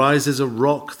 there rises a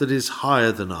rock that is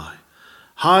higher than I,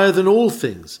 higher than all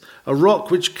things, a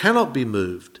rock which cannot be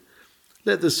moved.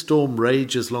 Let the storm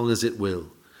rage as long as it will.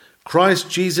 Christ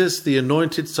Jesus, the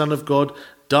anointed Son of God,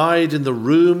 died in the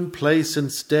room, place, and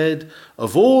stead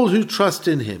of all who trust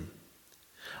in him.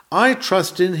 I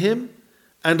trust in him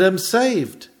and am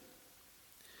saved.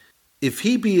 If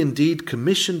he be indeed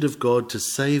commissioned of God to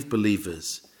save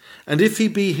believers, and if he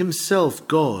be himself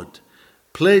God,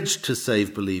 pledged to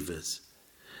save believers,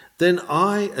 then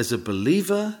I, as a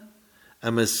believer,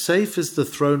 am as safe as the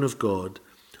throne of God,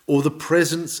 or the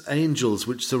presence angels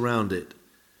which surround it.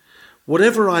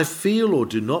 Whatever I feel or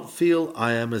do not feel,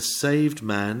 I am a saved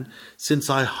man, since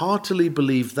I heartily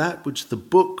believe that which the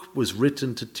book was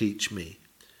written to teach me,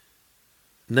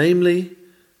 namely,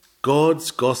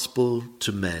 God's gospel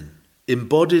to men,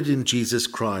 embodied in Jesus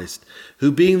Christ,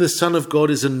 who being the Son of God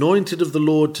is anointed of the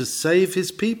Lord to save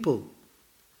his people.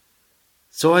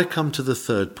 So I come to the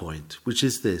third point, which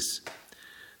is this,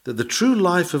 that the true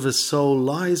life of a soul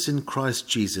lies in Christ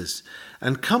Jesus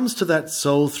and comes to that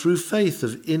soul through faith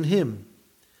in him.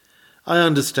 I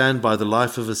understand by the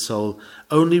life of a soul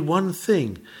only one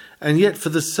thing, and yet for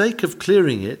the sake of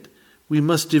clearing it, we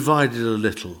must divide it a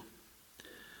little.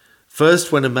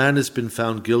 First, when a man has been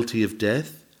found guilty of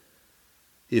death,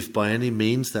 if by any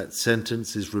means that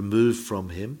sentence is removed from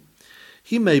him,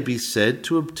 he may be said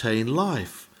to obtain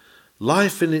life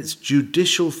in its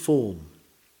judicial form.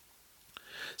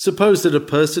 Suppose that a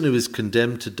person who is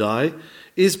condemned to die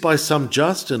is by some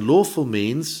just and lawful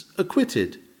means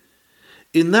acquitted.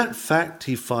 In that fact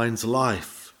he finds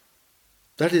life.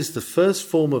 That is the first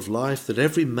form of life that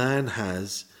every man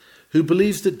has who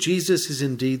believes that Jesus is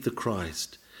indeed the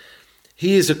Christ.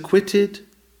 He is acquitted,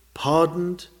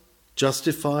 pardoned,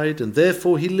 justified, and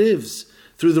therefore he lives.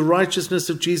 Through the righteousness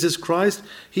of Jesus Christ,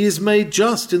 he is made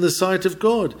just in the sight of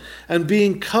God, and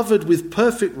being covered with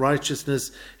perfect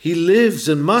righteousness, he lives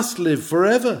and must live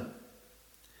forever.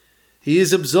 He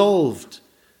is absolved,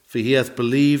 for he hath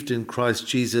believed in Christ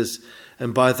Jesus,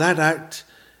 and by that act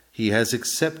he has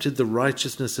accepted the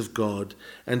righteousness of God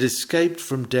and escaped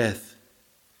from death.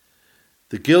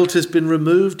 The guilt has been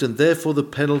removed, and therefore the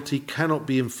penalty cannot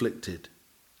be inflicted.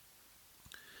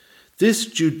 This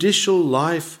judicial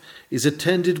life is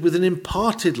attended with an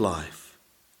imparted life.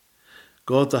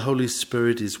 God the Holy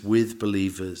Spirit is with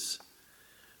believers,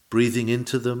 breathing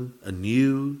into them a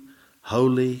new,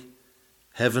 holy,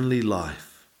 heavenly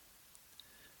life.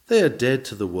 They are dead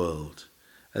to the world,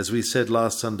 as we said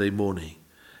last Sunday morning,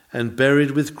 and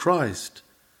buried with Christ,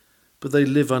 but they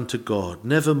live unto God,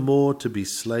 never more to be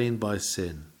slain by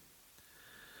sin.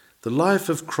 The life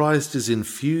of Christ is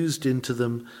infused into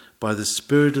them by the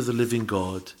Spirit of the living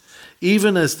God,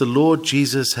 even as the Lord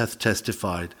Jesus hath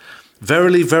testified.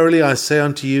 Verily, verily, I say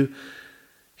unto you,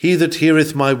 he that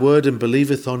heareth my word and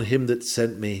believeth on him that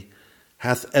sent me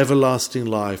hath everlasting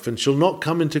life, and shall not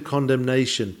come into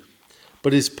condemnation,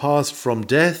 but is passed from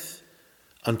death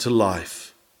unto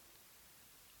life.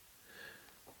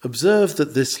 Observe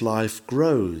that this life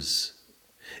grows.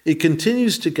 It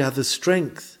continues to gather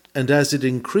strength, and as it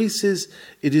increases,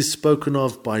 it is spoken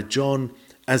of by John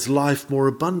as life more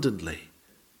abundantly.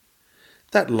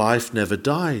 That life never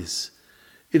dies.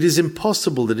 It is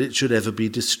impossible that it should ever be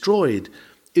destroyed.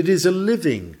 It is a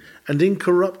living and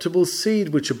incorruptible seed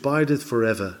which abideth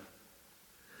forever.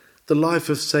 The life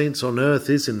of saints on earth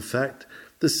is, in fact,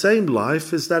 the same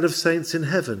life as that of saints in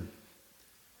heaven.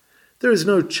 There is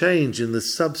no change in the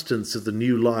substance of the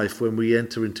new life when we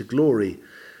enter into glory,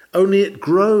 only it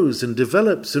grows and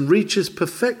develops and reaches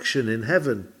perfection in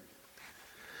heaven.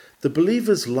 The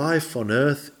believer's life on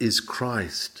earth is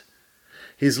Christ.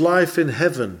 His life in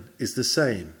heaven is the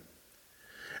same.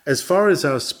 As far as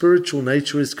our spiritual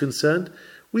nature is concerned,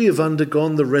 we have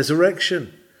undergone the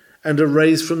resurrection and are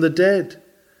raised from the dead,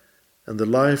 and the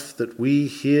life that we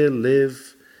here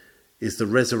live is the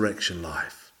resurrection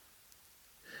life.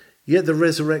 Yet the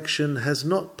resurrection has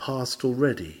not passed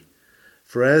already,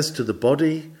 for as to the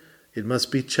body, it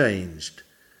must be changed,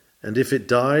 and if it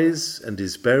dies and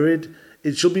is buried,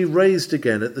 it shall be raised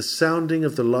again at the sounding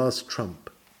of the last trump.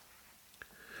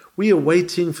 We are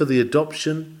waiting for the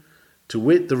adoption, to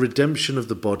wit, the redemption of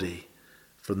the body,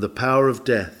 from the power of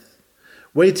death,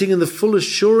 waiting in the full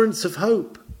assurance of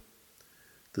hope.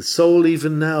 The soul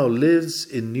even now lives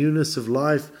in newness of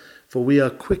life, for we are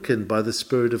quickened by the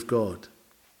Spirit of God.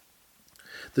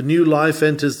 The new life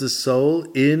enters the soul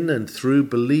in and through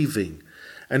believing,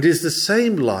 and is the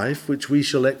same life which we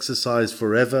shall exercise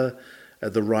forever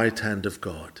at the right hand of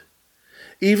God.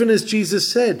 Even as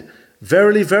Jesus said,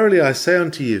 Verily, verily, I say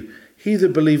unto you, he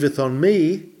that believeth on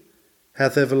me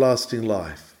hath everlasting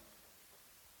life.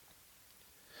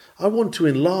 I want to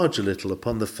enlarge a little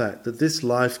upon the fact that this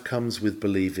life comes with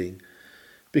believing,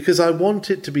 because I want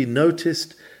it to be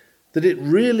noticed that it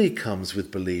really comes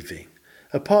with believing,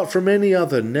 apart from any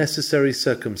other necessary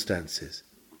circumstances.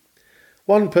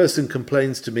 One person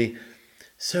complains to me,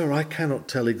 "Sir, I cannot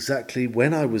tell exactly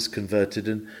when I was converted,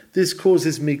 and this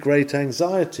causes me great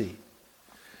anxiety."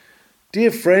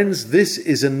 Dear friends, this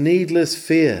is a needless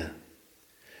fear.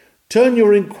 Turn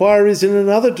your inquiries in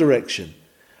another direction.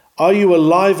 Are you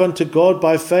alive unto God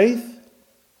by faith?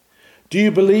 Do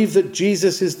you believe that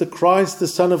Jesus is the Christ, the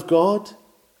Son of God?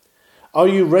 Are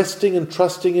you resting and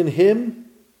trusting in him?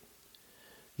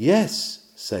 Yes,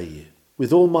 say you,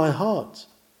 with all my heart.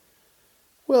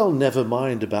 Well, never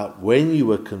mind about when you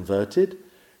were converted.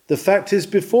 The fact is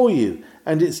before you,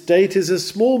 and its date is a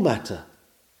small matter.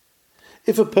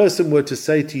 If a person were to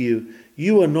say to you,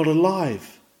 "You are not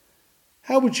alive,"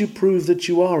 how would you prove that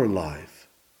you are alive?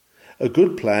 A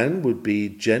good plan would be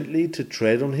gently to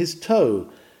tread on his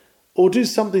toe, or do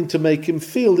something to make him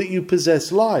feel that you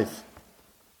possess life.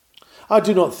 I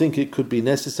do not think it could be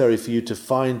necessary for you to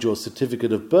find your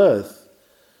certificate of birth,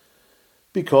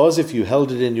 because if you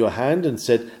held it in your hand and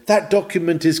said, "That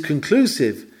document is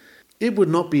conclusive," it would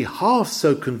not be half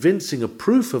so convincing a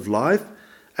proof of life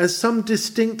as some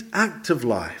distinct act of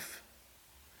life.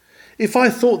 If I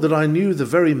thought that I knew the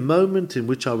very moment in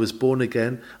which I was born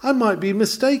again, I might be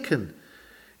mistaken.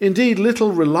 Indeed,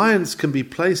 little reliance can be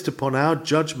placed upon our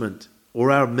judgment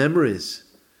or our memories.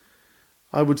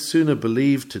 I would sooner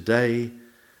believe today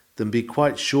than be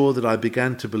quite sure that I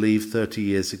began to believe 30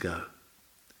 years ago.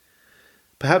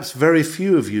 Perhaps very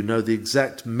few of you know the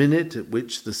exact minute at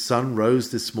which the sun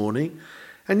rose this morning,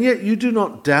 and yet you do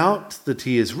not doubt that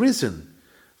he is risen,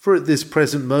 for at this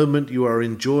present moment you are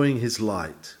enjoying his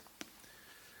light.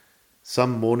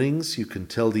 Some mornings you can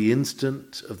tell the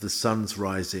instant of the sun's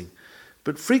rising,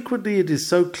 but frequently it is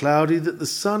so cloudy that the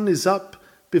sun is up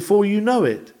before you know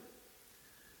it.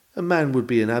 A man would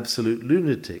be an absolute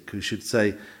lunatic who should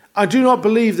say, "I do not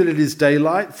believe that it is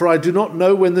daylight, for I do not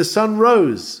know when the sun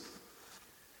rose."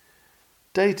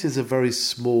 Date is a very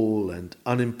small and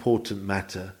unimportant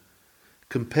matter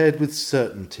compared with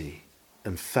certainty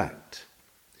and fact.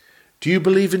 Do you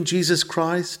believe in Jesus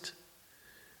Christ?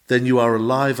 Then you are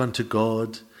alive unto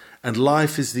God, and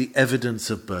life is the evidence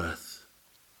of birth.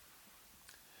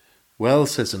 Well,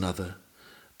 says another,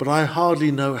 but I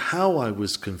hardly know how I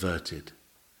was converted.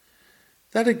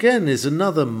 That again is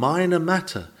another minor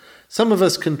matter. Some of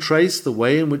us can trace the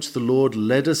way in which the Lord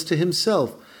led us to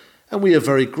himself, and we are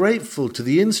very grateful to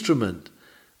the instrument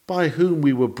by whom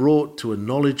we were brought to a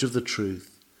knowledge of the truth.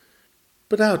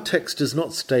 But our text does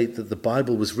not state that the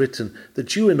Bible was written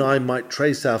that you and I might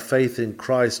trace our faith in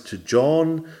Christ to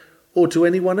John or to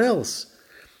anyone else.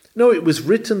 No, it was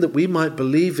written that we might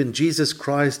believe in Jesus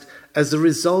Christ as the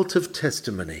result of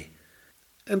testimony.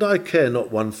 And I care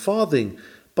not one farthing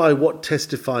by what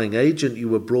testifying agent you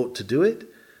were brought to do it,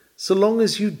 so long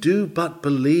as you do but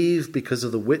believe because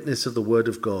of the witness of the Word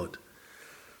of God.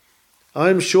 I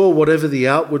am sure whatever the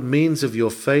outward means of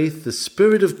your faith, the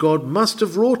Spirit of God must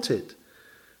have wrought it.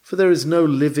 For there is no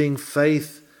living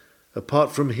faith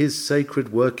apart from his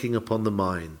sacred working upon the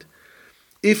mind.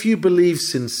 If you believe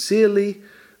sincerely,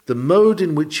 the mode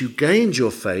in which you gained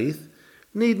your faith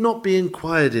need not be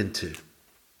inquired into.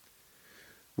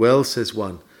 Well, says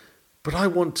one, but I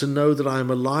want to know that I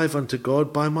am alive unto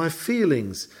God by my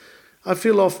feelings. I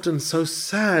feel often so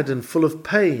sad and full of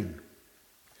pain.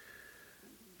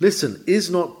 Listen, is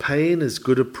not pain as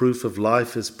good a proof of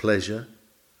life as pleasure?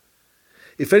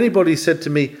 If anybody said to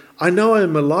me, "I know I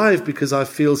am alive because I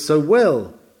feel so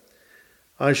well,"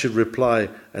 I should reply,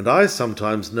 "And I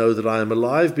sometimes know that I am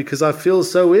alive because I feel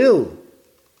so ill."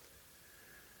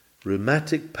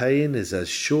 Rheumatic pain is as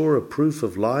sure a proof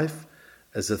of life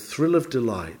as a thrill of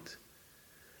delight.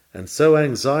 And so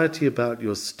anxiety about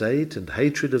your state and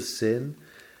hatred of sin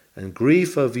and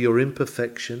grief over your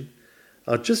imperfection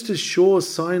are just as sure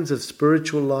signs of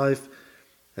spiritual life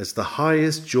as the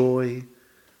highest joy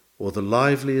or the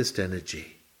liveliest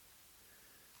energy.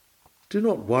 Do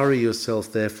not worry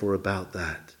yourself, therefore, about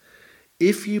that.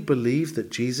 If you believe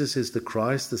that Jesus is the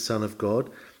Christ, the Son of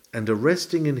God, and are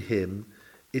resting in him,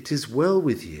 it is well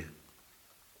with you.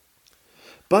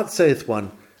 But, saith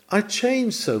one, I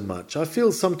change so much. I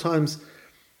feel sometimes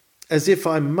as if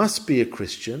I must be a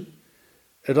Christian.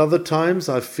 At other times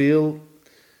I feel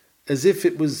as if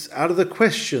it was out of the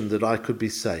question that I could be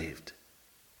saved.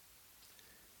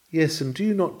 Yes, and do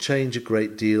you not change a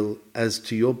great deal as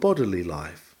to your bodily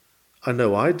life? I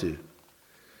know I do.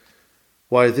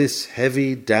 Why, this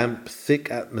heavy, damp,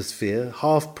 thick atmosphere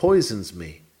half poisons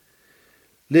me.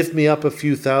 Lift me up a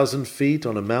few thousand feet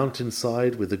on a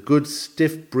mountainside with a good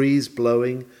stiff breeze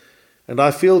blowing, and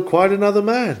I feel quite another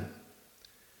man.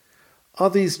 Are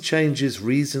these changes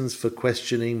reasons for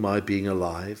questioning my being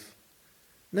alive?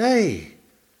 Nay,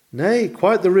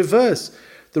 quite the reverse.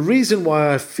 The reason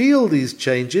why I feel these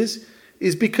changes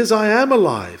is because I am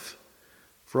alive.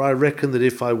 For I reckon that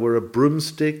if I were a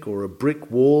broomstick or a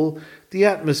brick wall, the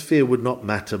atmosphere would not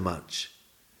matter much.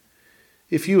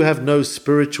 If you have no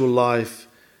spiritual life,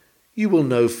 you will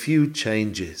know few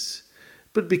changes.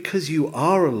 But because you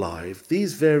are alive,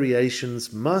 these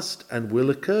variations must and will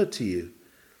occur to you.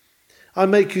 I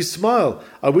make you smile.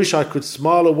 I wish I could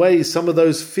smile away some of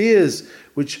those fears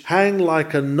which hang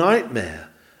like a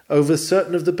nightmare over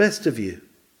certain of the best of you.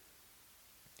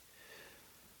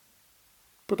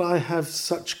 But I have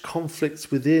such conflicts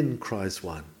within, cries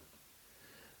one.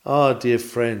 Ah, dear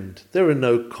friend, there are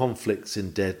no conflicts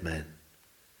in dead men.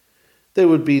 There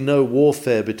would be no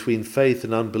warfare between faith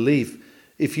and unbelief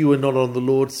if you were not on the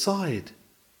Lord's side.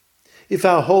 If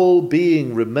our whole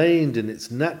being remained in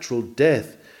its natural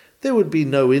death, there would be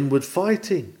no inward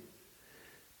fighting.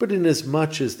 But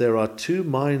inasmuch as there are two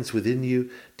minds within you,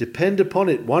 depend upon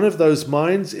it, one of those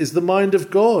minds is the mind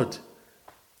of God.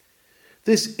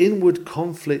 This inward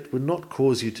conflict would not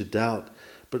cause you to doubt,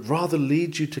 but rather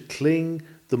lead you to cling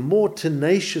the more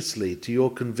tenaciously to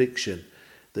your conviction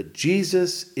that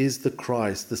Jesus is the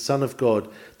Christ, the Son of God,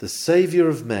 the Saviour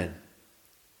of men.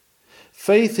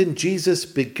 Faith in Jesus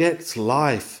begets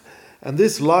life, and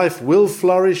this life will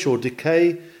flourish or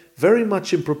decay very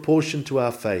much in proportion to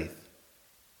our faith.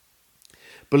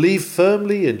 Believe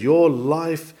firmly, and your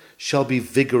life shall be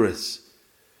vigorous.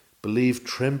 Believe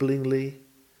tremblingly,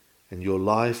 and your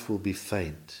life will be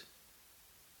faint.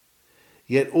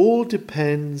 Yet all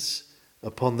depends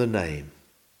upon the name.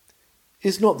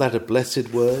 Is not that a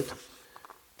blessed word?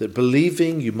 That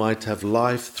believing you might have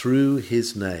life through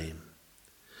his name.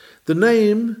 The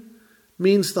name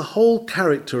means the whole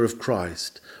character of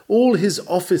Christ, all his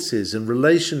offices and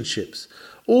relationships,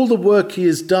 all the work he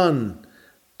has done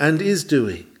and is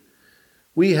doing.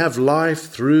 We have life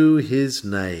through his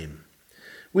name.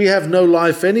 We have no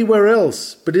life anywhere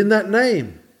else but in that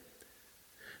name.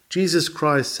 Jesus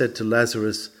Christ said to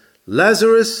Lazarus,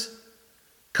 "Lazarus,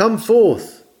 come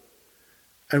forth."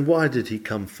 And why did he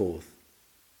come forth?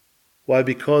 Why,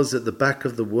 because at the back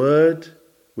of the word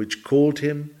which called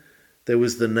him, there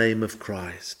was the name of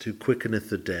Christ, who quickeneth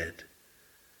the dead.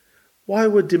 Why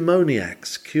were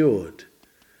demoniacs cured?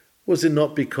 Was it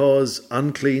not because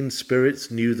unclean spirits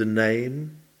knew the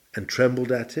name and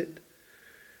trembled at it?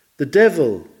 The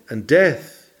devil and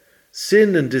death,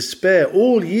 sin and despair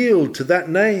all yield to that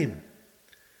name.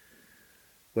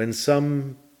 When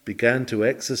some began to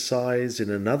exercise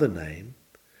in another name,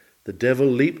 the devil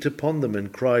leaped upon them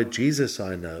and cried, "Jesus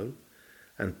I know,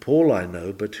 and Paul I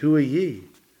know, but who are ye?"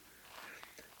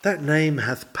 That name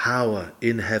hath power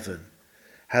in heaven,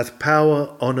 hath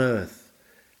power on earth,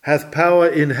 hath power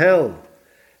in hell,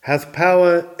 hath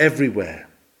power everywhere.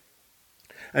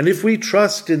 And if we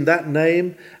trust in that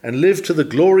name and live to the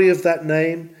glory of that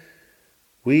name,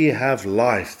 we have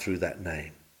life through that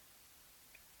name.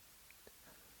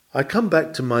 I come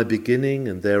back to my beginning,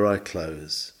 and there I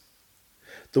close.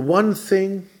 The one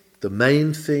thing, the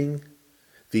main thing,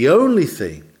 the only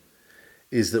thing,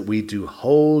 is that we do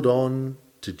hold on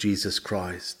to Jesus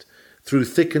Christ, through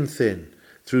thick and thin,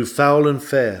 through foul and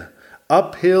fair,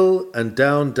 uphill and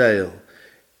down dale,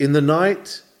 in the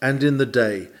night and in the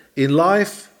day, in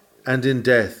life and in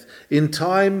death, in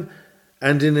time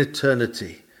and in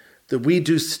eternity, that we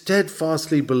do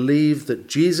steadfastly believe that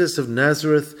Jesus of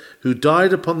Nazareth, who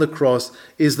died upon the cross,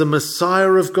 is the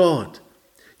Messiah of God,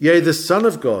 yea, the Son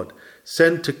of God,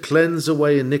 sent to cleanse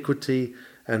away iniquity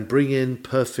and bring in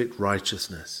perfect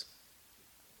righteousness.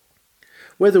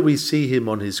 Whether we see him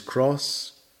on his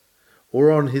cross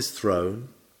or on his throne,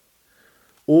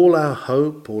 all our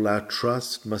hope, all our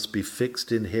trust must be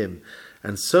fixed in him,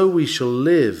 and so we shall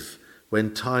live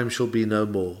when time shall be no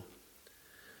more.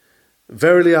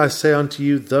 Verily I say unto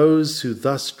you, those who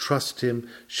thus trust him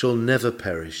shall never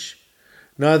perish,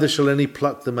 neither shall any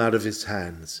pluck them out of his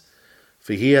hands.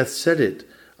 For he hath said it,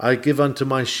 I give unto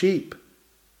my sheep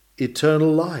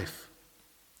eternal life.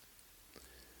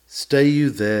 Stay you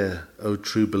there, O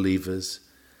true believers,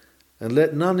 and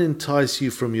let none entice you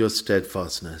from your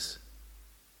steadfastness.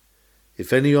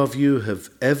 If any of you have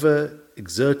ever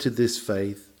exerted this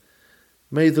faith,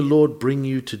 may the Lord bring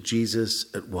you to Jesus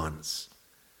at once.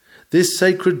 This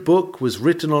sacred book was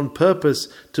written on purpose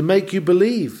to make you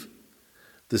believe.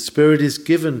 The Spirit is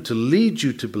given to lead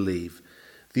you to believe.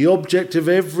 The object of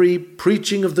every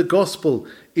preaching of the gospel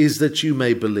is that you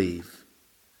may believe.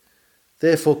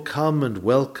 Therefore come and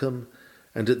welcome,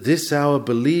 and at this hour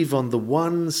believe on the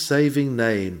one saving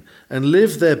name, and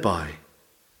live thereby.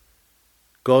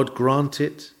 God grant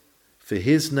it for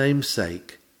his name's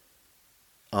sake.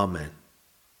 Amen.